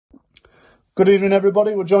Good evening,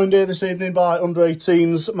 everybody. We're joined here this evening by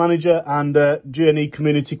U18's manager and GNE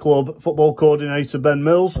Community Club football coordinator, Ben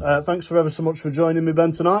Mills. Thanks for ever so much for joining me,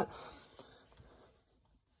 Ben, tonight.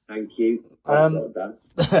 Thank you. We're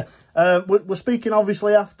speaking,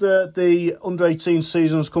 obviously, after the U18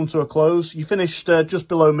 season's come to a close. You finished just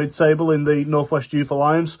below mid-table in the North West Youth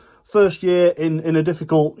Alliance. First year in a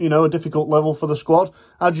difficult level for the squad.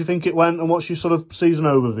 How do you think it went, and what's your sort of season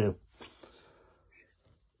overview?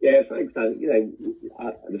 Yeah, thanks, Dan.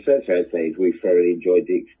 The first thing I'd say is we thoroughly enjoyed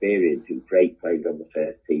the experience. It was great playing on the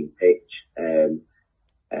first team pitch.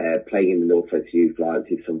 Playing in the North West Youth Alliance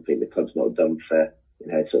is something the club's not done for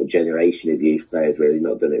sort of generation of youth players, really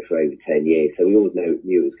not done it for over 10 years. So we all knew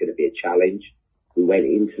it was going to be a challenge. We went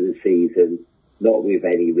into the season not with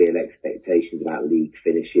any real expectations about league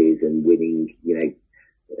finishes and winning,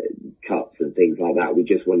 cups and things like that. We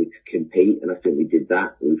just wanted to compete, and I think we did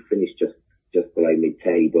that. We finished just below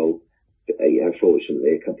mid-table.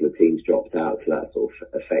 Unfortunately, a couple of teams dropped out, so that sort of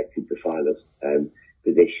affected the final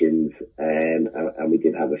positions, and we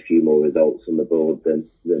did have a few more results on the board than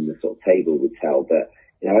the sort of table would tell. But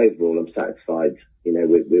overall, I'm satisfied,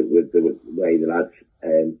 with the way the lads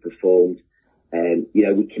performed.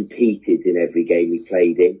 We competed in every game we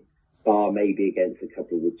played in, bar maybe against a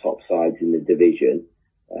couple of the top sides in the division,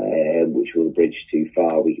 which were a bridge too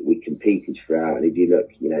far. We competed throughout, and if you look,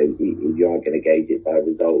 if you are going to gauge it by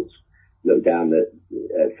results, look down at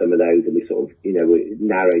some of those, and we sort of, we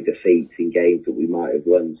narrow defeats in games that we might have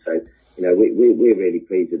won. So, we're really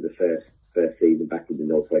pleased with the first season back in the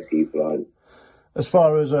North West Youth Alliance. As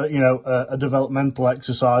far as a developmental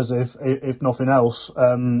exercise, if nothing else,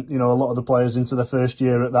 a lot of the players into their first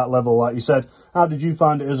year at that level, like you said, how did you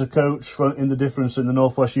find it as a coach in the difference in the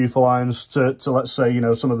North West Youth Alliance to let's say,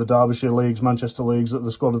 some of the Derbyshire leagues, Manchester leagues that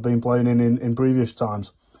the squad have been playing in previous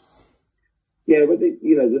times? Yeah, but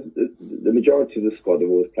the majority of the squad have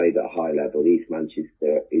always played at a high level. East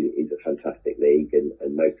Manchester is a fantastic league, and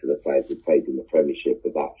most of the players have played in the Premiership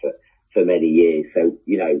with that for many years. So,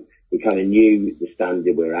 we kind of knew the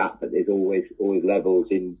standard we're at, but there's always levels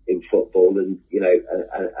in football, and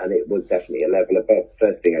and it was definitely a level above.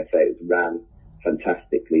 First thing I'd say, it was ran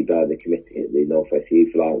fantastically by the committee at the North West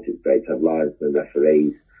Youth Alliance. It's great to have linesmen,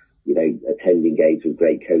 referees, attending games with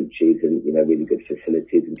great coaches and really good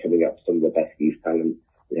facilities, and coming up with some of the best youth talent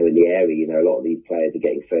in the area. A lot of these players are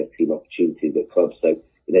getting first team opportunities at clubs, so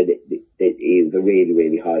it is a really,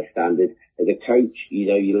 really high standard. As a coach, you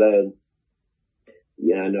learn.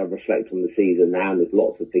 And I reflect on the season now, and there's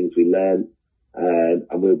lots of things we learn,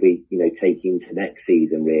 and we'll be, taking to next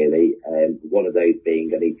season, really. One of those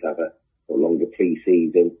being I need to have a longer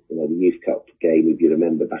pre-season. The Youth Cup game, if you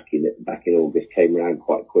remember, back in August, came around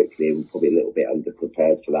quite quickly, and probably a little bit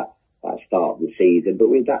underprepared for that start of the season, but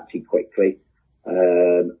we adapted quickly.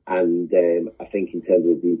 And I think in terms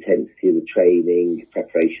of the intensity of the training,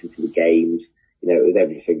 preparation for the games, it was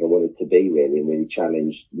everything I wanted to be, really, and really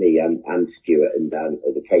challenged me and Stuart and Dan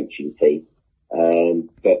as a coaching team.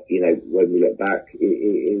 But, when we look back,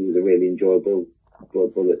 it was a really enjoyable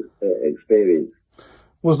experience.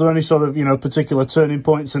 Was there any sort of, particular turning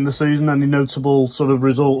points in the season, any notable sort of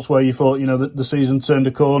results where you thought, that the season turned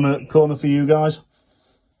a corner for you guys?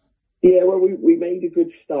 Yeah, well, we made a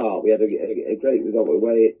good start. We had a great result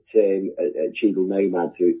away at Cheadle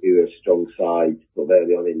Nomads, who are a strong side. But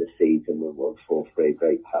early on in the season, we won 4-3,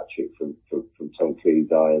 great hat-trick from Tom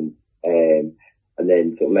Clueseye. And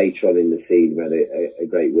then sort of later on in the season, we had a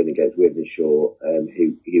great win against Withenshaw,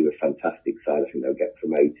 who were a fantastic side. I think they'll get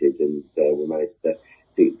promoted, and we managed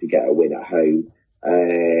to get a win at home.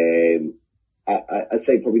 I'd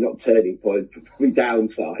say probably not turning point, but probably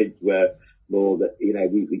downsides were more that,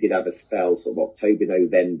 we did have a spell sort of October,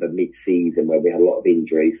 November, mid-season, where we had a lot of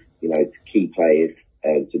injuries, to key players,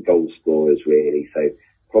 to goal scorers, really. So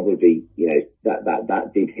probably,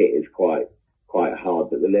 that did hit us quite hard.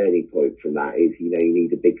 But the learning point from that is, you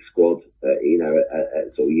need a big squad, at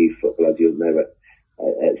sort of youth football, as you'll know, at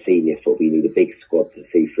senior football, you need a big squad to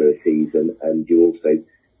see through a season. And you also,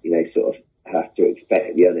 sort of have to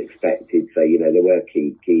expect the unexpected. So, there were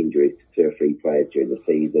key injuries to 2 or 3 players during the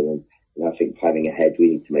season, and I think planning ahead, we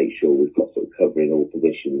need to make sure we've got sort of covering all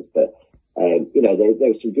positions. But, there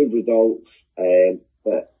were some good results.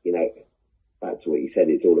 But, back to what you said,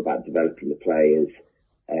 it's all about developing the players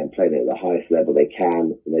and playing at the highest level they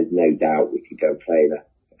can. And there's no doubt we could go and play in a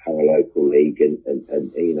local league and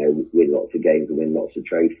win lots of games and win lots of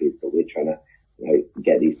trophies. But we're trying to,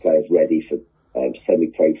 get these players ready for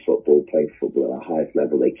semi-pro football, playing football at the highest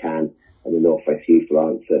level they can. And the North West Youth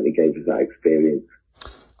Alliance certainly gave us that experience.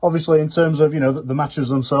 Obviously, in terms of, the matches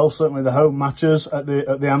themselves, certainly the home matches at the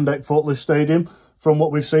Amdek Forklift Stadium, from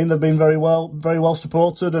what we've seen, they've been very well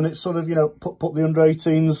supported, and it's sort of, you know, put the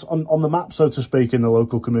under-18s on the map, so to speak, in the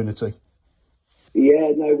local community.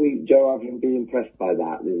 Yeah, no, Joe, I've been impressed by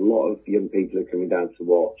that. There's a lot of young people who are coming down to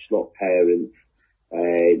watch, a lot of parents.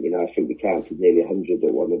 You know, I think we counted nearly 100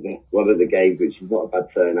 at one of the games, which is not a bad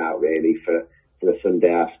turnout really for a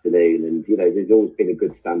Sunday afternoon. And you know, there's always been a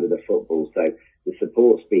good standard of football, so the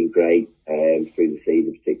support's been great through the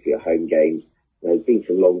season, particularly at home games. There's been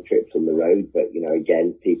some long trips on the road, but you know,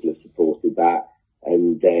 again, people have supported that.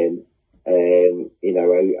 And you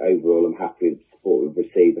know, overall, I'm happy with the support we've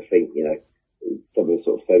received. I think, you know, some of the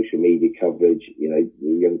sort of social media coverage, you know,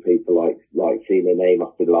 young people like seeing their name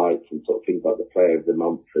up in lights and sort of things like the Player of the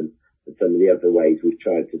Month and some of the other ways we've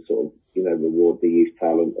tried to sort of, you know, reward the youth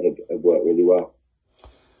talent have worked really well.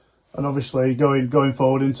 And obviously going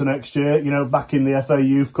forward into next year, you know, back in the FA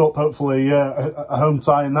Youth Cup, hopefully a home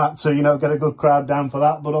tie in that to, you know, get a good crowd down for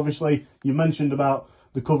that. But obviously you mentioned about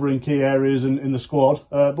the covering key areas in the squad.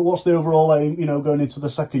 But what's the overall aim, you know, going into the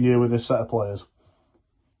second year with this set of players?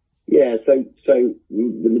 Yeah, so the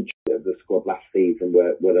majority of the squad last season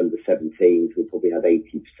were under 17s. We probably had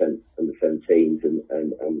 80% under 17s, and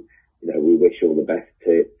you know, we wish all the best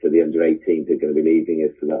to the under 18s who are going to be leaving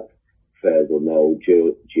us. So that's Fergal, Noel,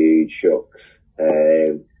 Jude, Shucks,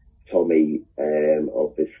 Tommy,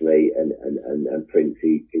 obviously, and Prince,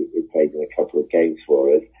 who played in a couple of games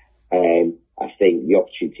for us. I think the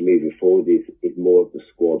opportunity moving forward is more of the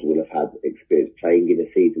squad will have had experience playing in a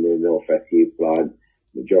season in the North West Youth Line.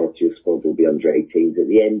 Majority of squad will be under 18s. At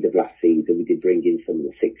the end of last season, we did bring in some of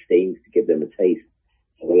the 16s to give them a taste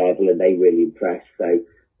of the level, and they really impressed. So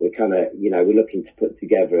we're kind of, you know, we're looking to put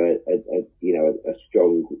together a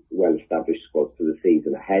strong, well-established squad for the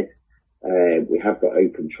season ahead. We have got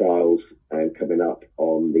open trials coming up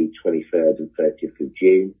on the 23rd and 30th of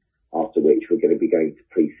June, after which we're going to be going to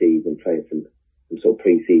pre-season, playing some sort of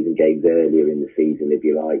pre-season games earlier in the season, if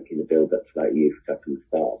you like, in the build-up to that Youth Cup and the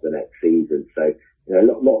start of the next season. So, you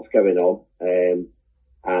know, lots going on,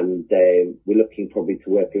 and we're looking probably to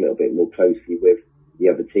work a little bit more closely with the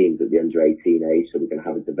other teams at the under 18 age. So we're going to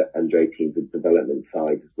have under 18s and development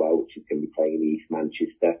side as well, which is going to be playing in East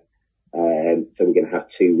Manchester. So we're going to have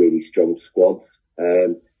two really strong squads,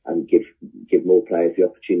 and give more players the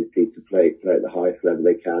opportunity to play at the highest level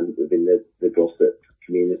they can within the Glossop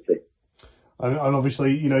community. And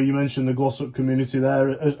obviously, you know, you mentioned the Glossop community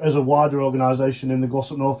there as a wider organisation in the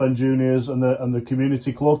Glossop North End Juniors and the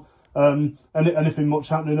Community Club. Anything much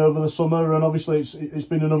happening over the summer? And obviously, it's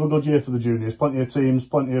been another good year for the juniors. Plenty of teams,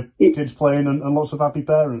 plenty of kids playing, and lots of happy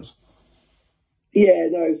parents. Yeah,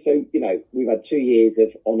 no. So you know, we've had 2 years of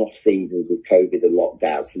on-off seasons with COVID and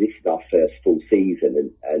lockdown. So this is our first full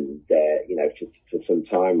season, and you know, for some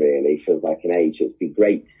time really, feels like an age. It's been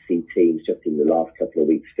great to see teams just in the last couple of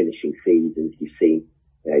weeks finishing seasons. You've seen,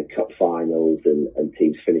 you know, cup finals and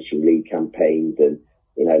teams finishing league campaigns, and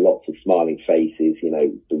you know, lots of smiling faces. You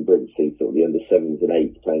know, been brilliant to see sort of the under 7s and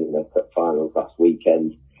 8s playing in their cup finals last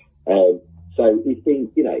weekend. So it's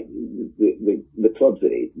been, you know, the club's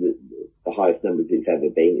the highest numbers it's ever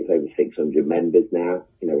been. It's over 600 members now.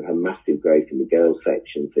 You know, we've had massive growth in the girls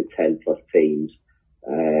section, so 10 plus teams.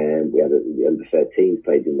 We had the under 13s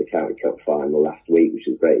played in the County Cup final last week, which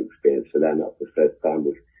was a great experience for them. That's the first time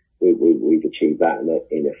we've achieved that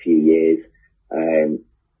in a few years.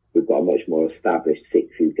 We've got a much more established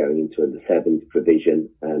 6s going into under 7s provision,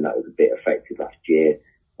 and that was a bit affected last year,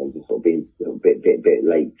 and just sort of being a bit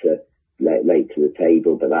late to the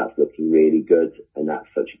table, but that's looking really good, and that's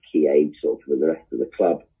such a key age sort of for the rest of the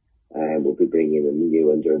club. We'll be bringing in a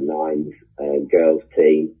new under 9s girls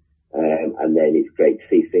team, and then it's great to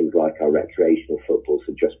see things like our recreational football,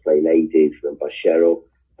 so Just Play Ladies run by Cheryl.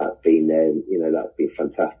 That's been you know, that's been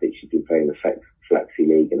fantastic. She's been playing the Flexi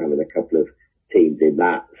League and having a couple of teams in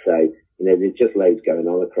that. So you know, there's just loads going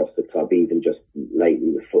on across the club. Even just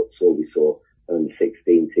lately with futsal, we saw an under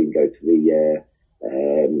 16 team go to the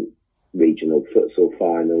regional futsal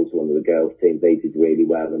finals. One of the girls teams, they did really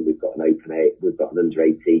well, and we've got an under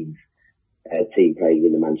 18s team playing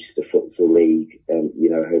in the Manchester Futsal League, you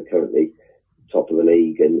know, who are currently top of the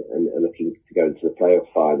league and looking to go into the playoff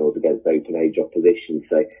finals against open age opposition.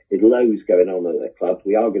 So there's loads going on at the club.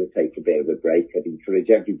 We are going to take a bit of a break. I'd encourage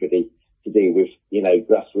everybody to do with, you know,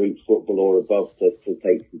 grassroots football or above to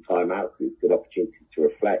take some time out, because it's a good opportunity to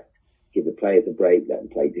reflect, give the players a break, let them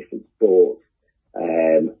play different sports.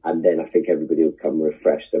 And then I think everybody will come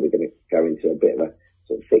refreshed. So we're going to go into a bit of a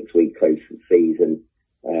sort of 6-week close season,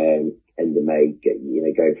 end of May,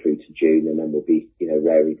 going through to June, and then we'll be, you know,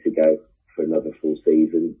 raring to go for another full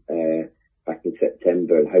season back in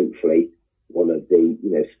September. And hopefully one of the,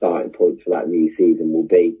 you know, starting points for that new season will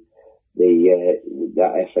be the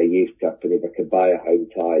that FA Youth Cup, and if I could buy a home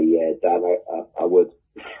tie, yeah, Dan, I would.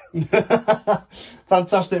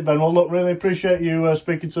 Fantastic, Ben. Well, look, really appreciate you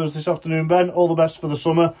speaking to us this afternoon, Ben. All the best for the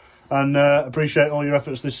summer, and appreciate all your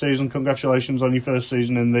efforts this season. Congratulations on your first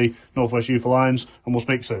season in the North West Youth Alliance, and we'll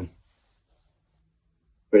speak soon.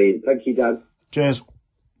 Brilliant. Thank you, Dan. Cheers.